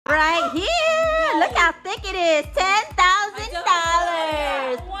Right here. Look how thick it is.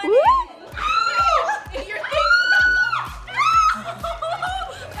 $10,000.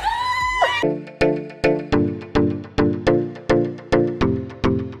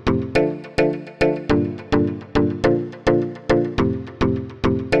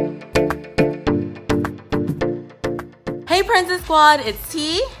 Hey Princess Squad, it's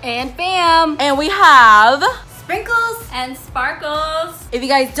T and Bam, and we have Sprinkles and Sparkles. If you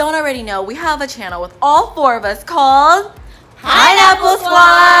guys don't already know, we have a channel with all four of us called Pineapple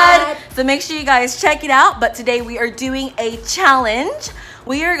Squad. So make sure you guys check it out. But today we are doing a challenge.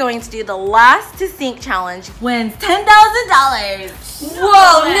 We are going to do the last to sink challenge. Wins $10,000.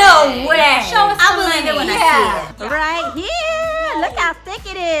 Whoa, no way. Show us I believe it when I see it. Right here. Look how thick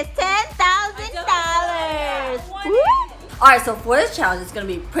it is. $10,000. Alright, so for this challenge, it's going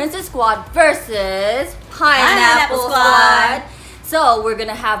to be Princess Squad versus Pineapple Squad. So we're going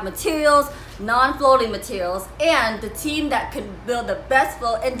to have materials, non-floating materials, and the team that can build the best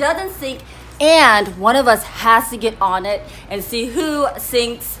float and doesn't sink, and one of us has to get on it and see who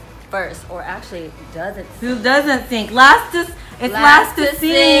sinks first, or actually doesn't sink. Who doesn't sink? Last to sink.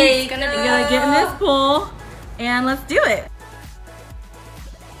 We're gonna get in this pool and let's do it.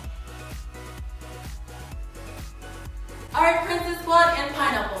 Alright, Princess Squad and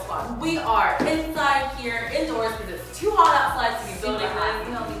Pineapple Squad. We are inside here, indoors, because it's too hot outside to be building this.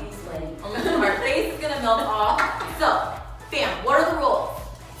 You know, we need sweating. Our face is gonna melt off. So, Bam, what are the rules?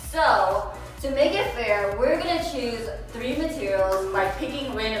 So, to make it fair, we're gonna choose 3 materials by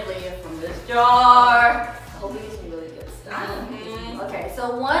picking randomly from this jar. I hope it gives me really good stuff. Okay,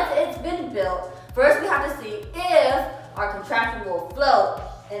 so once it's been built, first we have to see if our contraption will float.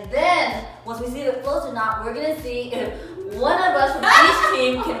 And then, once we see if it floats or not, we're gonna see if one of us from each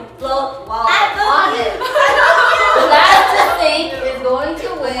team can float while on it. The last to sink is going to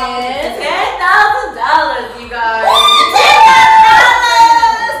win $10,000, you guys.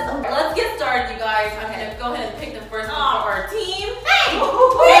 Let's get started, you guys. I'm gonna go ahead and pick the first one for our team. Hey!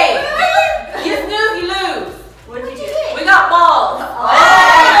 You snooze, you lose. What'd you get? We got balls.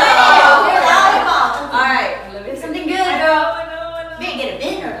 Alright. Something good, girl. Maybe get a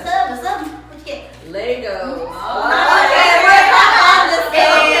bin or a tub or something. What you get? Legos.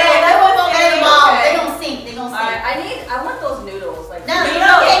 I want those noodles. Like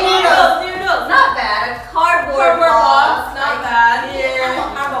Noodles. not bad. A cardboard box. Not bad. I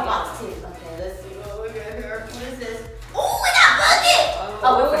want cardboard box too. Okay, let's see what we got here. What is this? Oh, we got bucket.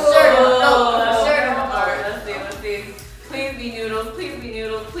 Oh, we're for sure. Alright, let's see. Please be noodles. Please be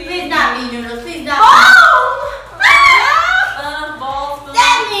noodles. Please not be noodles. Please not. Balls.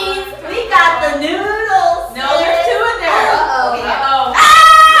 That means we got the noodles. No, there's 2 in there. Uh-oh.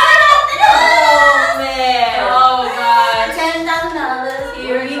 Oh, man. Oh, God. $10,000.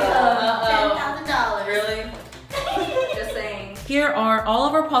 Here we come. $10,000. Really? Just saying. Here are all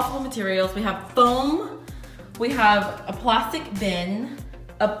of our possible materials. We have foam, we have a plastic bin,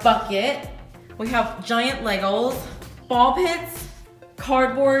 a bucket, we have giant Legos, ball pits,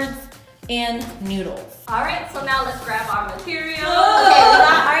 cardboards, and noodles. Alright, so now let's grab our materials. Okay, we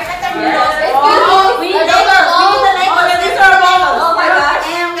got the noodles. These are balls. Oh my gosh.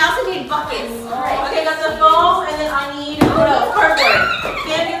 And we also need buckets. Okay, got the foam, and then I need cardboard.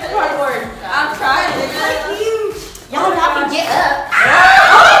 Can't get the cardboard. I'm trying. It's like huge. Y'all not can get up.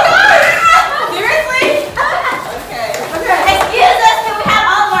 Seriously? Okay. Excuse us, can we have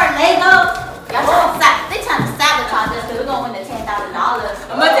all of our Legos? Y'all they trying to sabotage us because we're going to win the $10,000.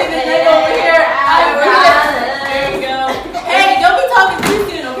 I'm gonna take this Lego over here. There we go. Hey, don't be talking too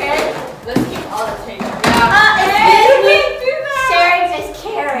soon, okay? Let's keep all the change. Sharing is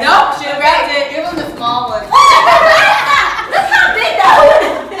caring. Nope, she grabbed it. Give them the small one. Look how big that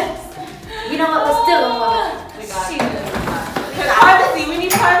one is. You know what? We're still going We got it. Privacy, we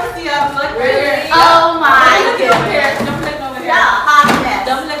need privacy up. Look right here. Oh my Look over here. goodness. Don't look over here. Yeah, hot mess.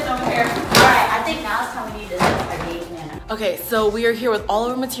 Don't look over here. Alright, I think now it's time we need to set our game manner. Okay, so we are here with all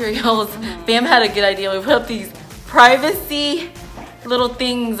of our materials. Bam had a good idea. We put up these privacy little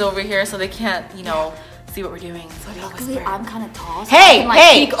things over here so they can't, see what we're doing. So don't Luckily, whisper. I'm kind of tall. So Hey, I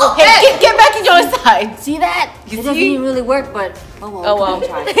can, peek over. get back in your side. See that? You It doesn't see? even really work, but oh well. Oh well. I'm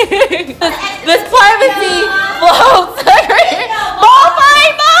trying. this privacy floats. Ball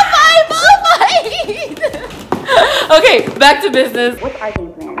fight. Okay, back to business. What's our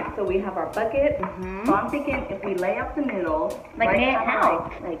game plan? So we have our bucket. So I'm thinking if we lay out the noodles, like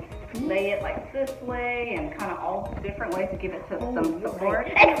lay it like this way and kind of all different ways to give it some support.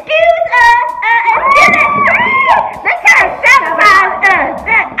 Excuse us! Let's try to sabotage us!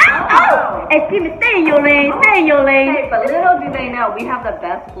 Excuse me, stay in your lane, stay in your lane. Hey, but little do they know, we have the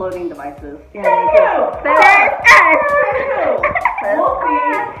best floating devices. Yeah, that's us.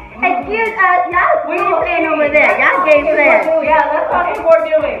 Excuse us, y'all playing over there. Y'all game players. Yeah, let's talk before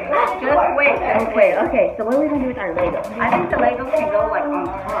doing. Just wait. Okay, so what are we gonna do with our Legos? I think the Legos can go like on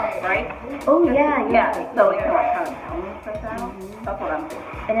top, right? Oh yeah. So it can like kind of balance like that. That's what I'm thinking.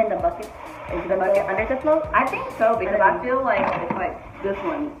 And then the bucket. Is it gonna go under the float? I think so because I feel like it's like this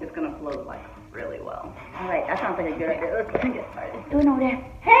one is gonna float like really well. All right, that sounds like a good idea. Let's get started. Doing over there.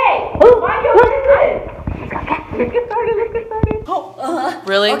 Hey, why you doing this? Let's get started.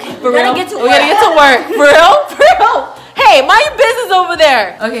 Really? Okay, For we gotta real? get to We gotta work. get to work. For real? For real? Hey, mind your business over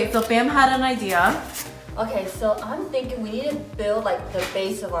there. Okay, so Fam had an idea. Okay, so I'm thinking we need to build like the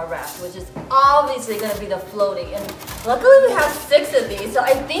base of our raft, which is obviously gonna be the floating. And luckily we have 6 of these, so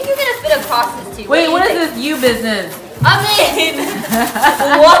I think you're gonna fit across this too. Wait, what is this you business? I mean,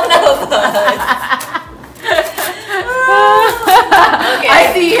 one of us. Okay.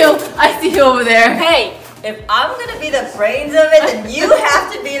 I see you over there. Hey, if I'm gonna be the brains of it, then you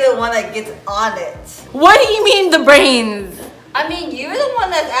have to be the one that gets on it. What do you mean the brains? I mean, you're the one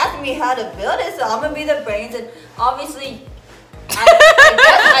that's asking me how to build it, so I'm gonna be the brains, and obviously, I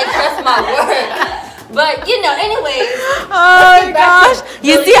guess I trust my word. But you know, anyways. Oh my gosh!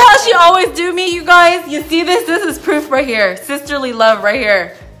 You see how she always do me, you guys? You see this? This is proof right here. Sisterly love right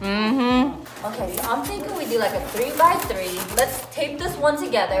here. Okay, so I'm thinking we do like a 3x3. Let's tape this one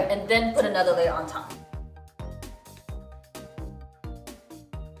together and then put another layer on top.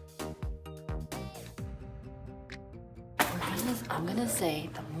 I'm gonna say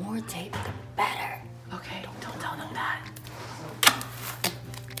the more tape, the better. Okay, don't tell them that.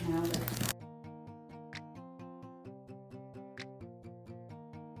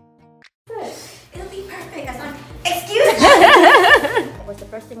 It'll be perfect. I was like, excuse me. What's the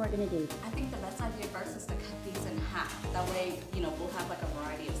first thing we're gonna do? I think the best idea first is to cut these in half. That way, you know, we'll have like a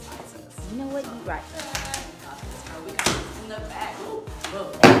variety of sizes. You know what? You're right. We got this in the back.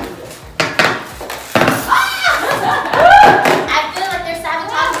 I feel like they're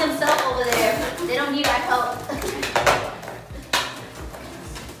sabotaging themselves over there. They don't need our help.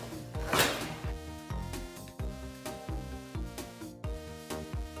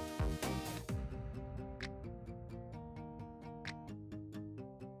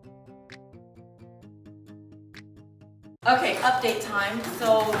 Okay, update time.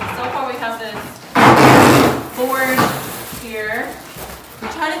 So far we have this board here. We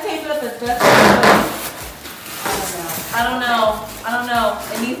try to tape it up as best as we can. I don't know.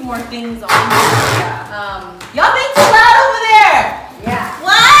 It needs more things on here. Y'all being too loud over there. Yeah.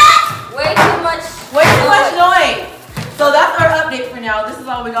 What? Way too much. Way too much noise. So that's our update for now. This is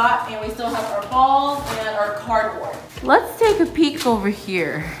all we got, and we still have our balls and our cardboard. Let's take a peek over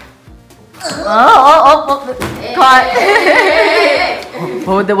here. Caught.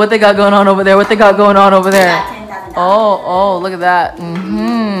 What they got going on over there? What they got going on over there? $10,000. Oh, look at that.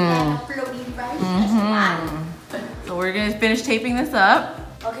 So we're gonna finish taping this up.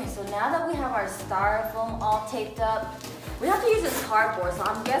 Okay, so now that we have our styrofoam all taped up, we have to use this cardboard. So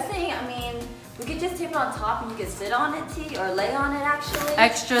I'm guessing, I mean, we could just tape it on top and you could sit on it, T, or lay on it actually.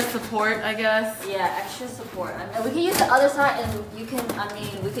 Extra support, I guess. Yeah, extra support. I mean, we can use the other side and you can, I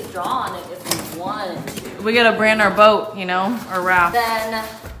mean, we could draw on it if we wanted to. We gotta brand our boat, you know, or raft. Then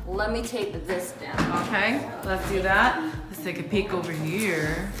let me tape this down. Okay, let's do that. Let's take a peek over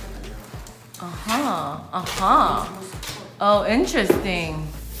here. Oh, interesting.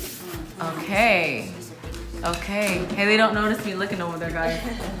 Okay. Hey, they don't notice me looking over there, guys.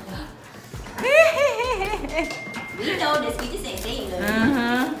 We know this. We just ain't saying it.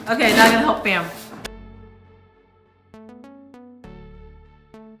 Okay, now I'm gonna help Bam.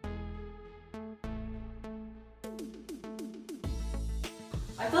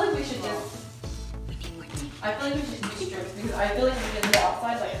 I feel like we should just. I feel like we should do strips because I feel like if we did the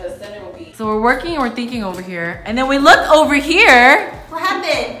outside, like the center will be. So we're working and we're thinking over here, and then we look over here, What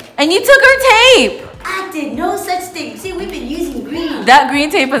happened? and you took our tape. I did no such thing. See, we've been using green. That green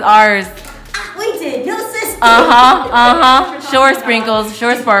tape is ours. We did no such thing. Shore sprinkles,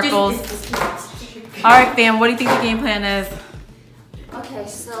 shore sparkles. All right, fam. What do you think the game plan is? Okay,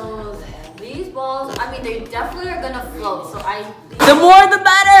 so these balls, I mean, they definitely are gonna float. So The more, the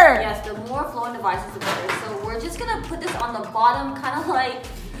better. yes, the more flowing devices, the better. So we're just gonna put this on the bottom, kind of like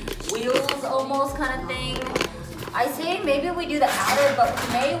wheels almost kind of thing. I say maybe we do the outer, but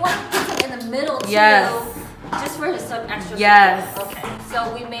we may want to put them in the middle too. Yes. Just for some extra Yes. support. Okay.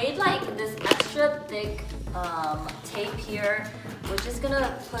 So we made like this extra thick tape here. We're just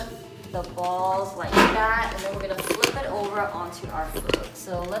gonna put the balls like that, and then we're gonna flip it over onto our float.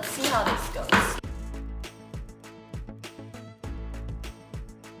 So let's see how this goes.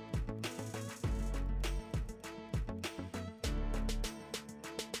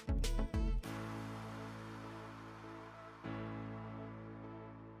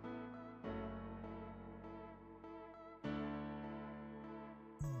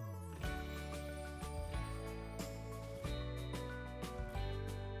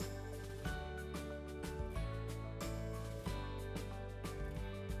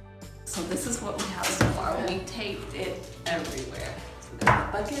 So this is what we have so far. We taped it everywhere. So we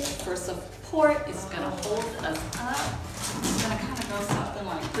got the bucket for support. It's gonna hold us up. It's gonna kind of go something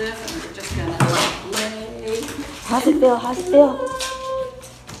like this, and we're just gonna lay. How's it feel? How's it feel?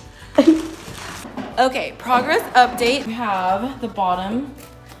 Okay, progress update. We have the bottom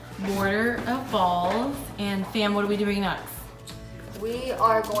border of balls. And Fam, what are we doing next? We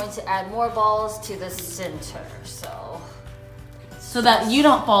are going to add more balls to the center, So that you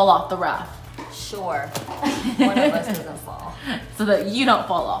don't fall off the raft. sure, one of us doesn't fall. So that you don't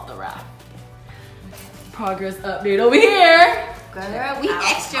fall off the raft. Progress update over here. Girl, we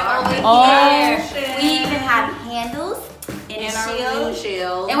extra over Oh, here. shit. We even have handles and And a our shield.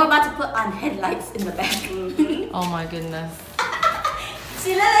 windshield. And we're about to put on headlights in the back. Oh my goodness.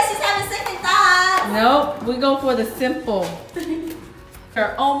 She looks like she's having second thoughts. Nope, we go for the simple.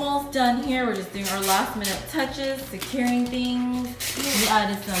 We're almost done here. We're just doing our last minute touches, securing things. We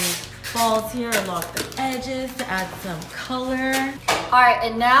added some balls here along the edges to add some color. All right,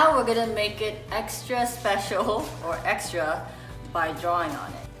 and now we're gonna make it extra special or extra by drawing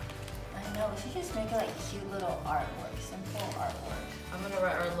on it. I know, we should just make it like cute little artwork, simple artwork. I'm gonna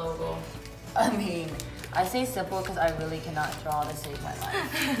write our logo. I mean, I say simple because I really cannot draw to save my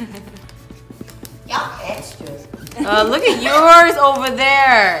life. Y'all extras. Look at yours over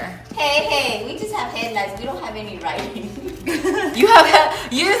there. Hey, we just have headlights. We don't have any writing. You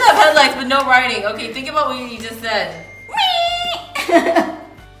just have headlights but no writing. Okay, think about what you just said.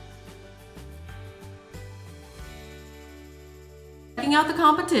 Checking out the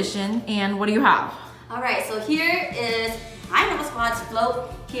competition, and what do you have? All right, so here is Pineapple Squad's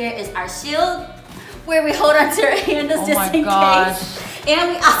float. Here is our shield, where we hold onto our handles Oh just my in gosh. case. And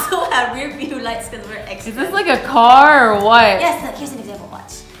we also have rear view lights because we're extra. Is this like a car or what? Yes, look, here's an example.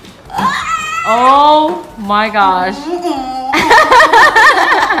 Watch. Oh my gosh. I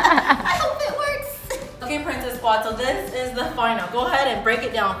hope it works. Okay, Princess Squad, so this is the final. Go ahead and break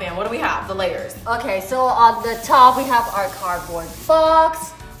it down, fam. What do we have? The layers. Okay, so on the top we have our cardboard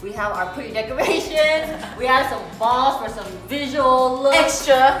box. We have our pretty decorations. We have some balls for some visual look.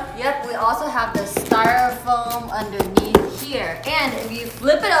 Extra. Yep, we also have the styrofoam underneath here. And if you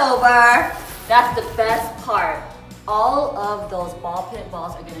flip it over, that's the best part. All of those ball pit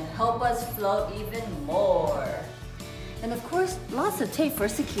balls are gonna help us float even more. And of course, lots of tape for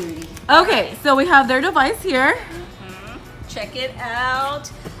security. Okay, so we have their device here. Check it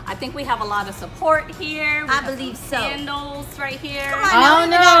out. I think we have a lot of support here. We I have believe some so. Candles right here. Come on. Oh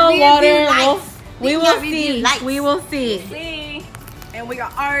we got no, rear water. view lights. We will got rear view see. lights. We will see. See? And we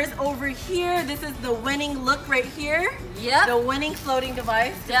got ours over here. This is the winning look right here. Yep. The winning floating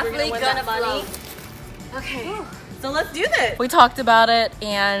device. Definitely We're gonna win that money. float. Okay, so let's do this. We talked about it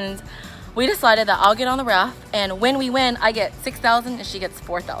and we decided that I'll get on the raft, and when we win, I get 6,000 and she gets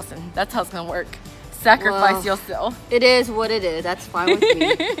 4,000. That's how it's gonna work. Sacrifice Wow. yourself. It is what it is. That's fine with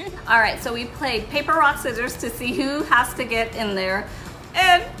me. All right, so we played paper, rock, scissors to see who has to get in there.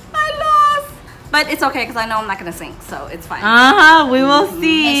 And I lost. But it's okay because I know I'm not gonna sink, so it's fine. We will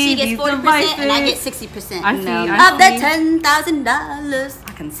see. And she gets These 40% and I get devices. 60%. I see, No. I Of the see. $10,000.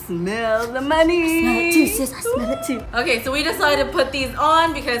 I can smell the money. Smell it too, sis. I smell it too. Okay, so we decided to put these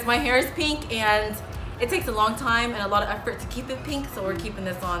on because my hair is pink and it takes a long time and a lot of effort to keep it pink, so we're keeping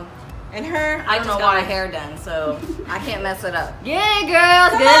this on. And her, I I don't just know got why. my hair done, so I can't mess it up. Yay,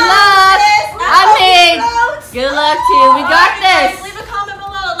 girls! Good on, luck! sis. I mean, good luck too. We got Guys, this. leave a comment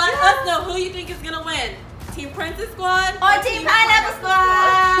below. Let us know who you think is gonna win. Team Princess Squad Or Team Pineapple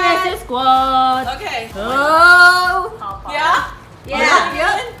Squad. Princess Squad. Okay. Oh! Yeah? Yeah.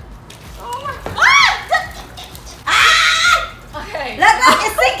 Yep. Ah! Okay. Look,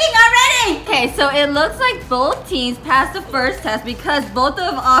 it's sinking already. Okay, so it looks like both teams passed the first test because both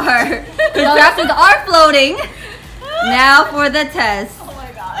of our contraptions are floating. Now for the test. Oh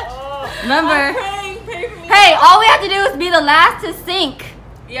my gosh. Remember, Pray for me. hey, all we have to do is be the last to sink.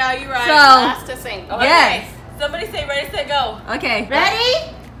 Yeah, you're right. So, Last to sink. Okay. yes. Somebody say ready, set, go. Okay.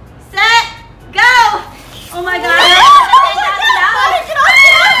 Ready, set, go. Oh my $10,000. god. Oh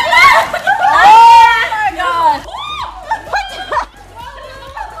my god.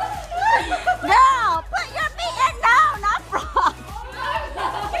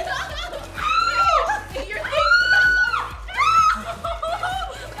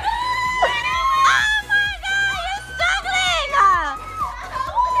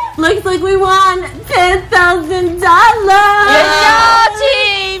 Looks like we won $10,000. Yeah,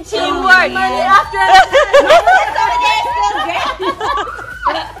 team, teamwork. Money after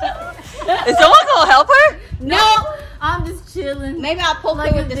Is someone gonna help her? No, I'm just chilling. Maybe I'll poke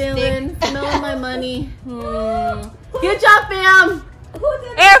Like her a with the villain, smelling my money. Good job, fam.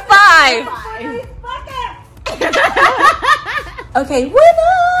 Air 5. Okay,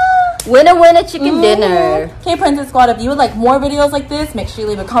 winner. Winner chicken dinner. Okay, Princess Squad, if you would like more videos like this, make sure you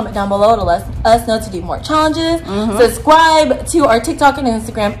leave a comment down below to let us know to do more challenges. Subscribe to our TikTok and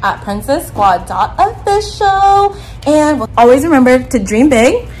Instagram at princesssquad.official. And always remember to dream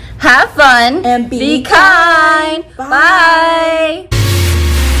big, Have fun and be kind. Bye.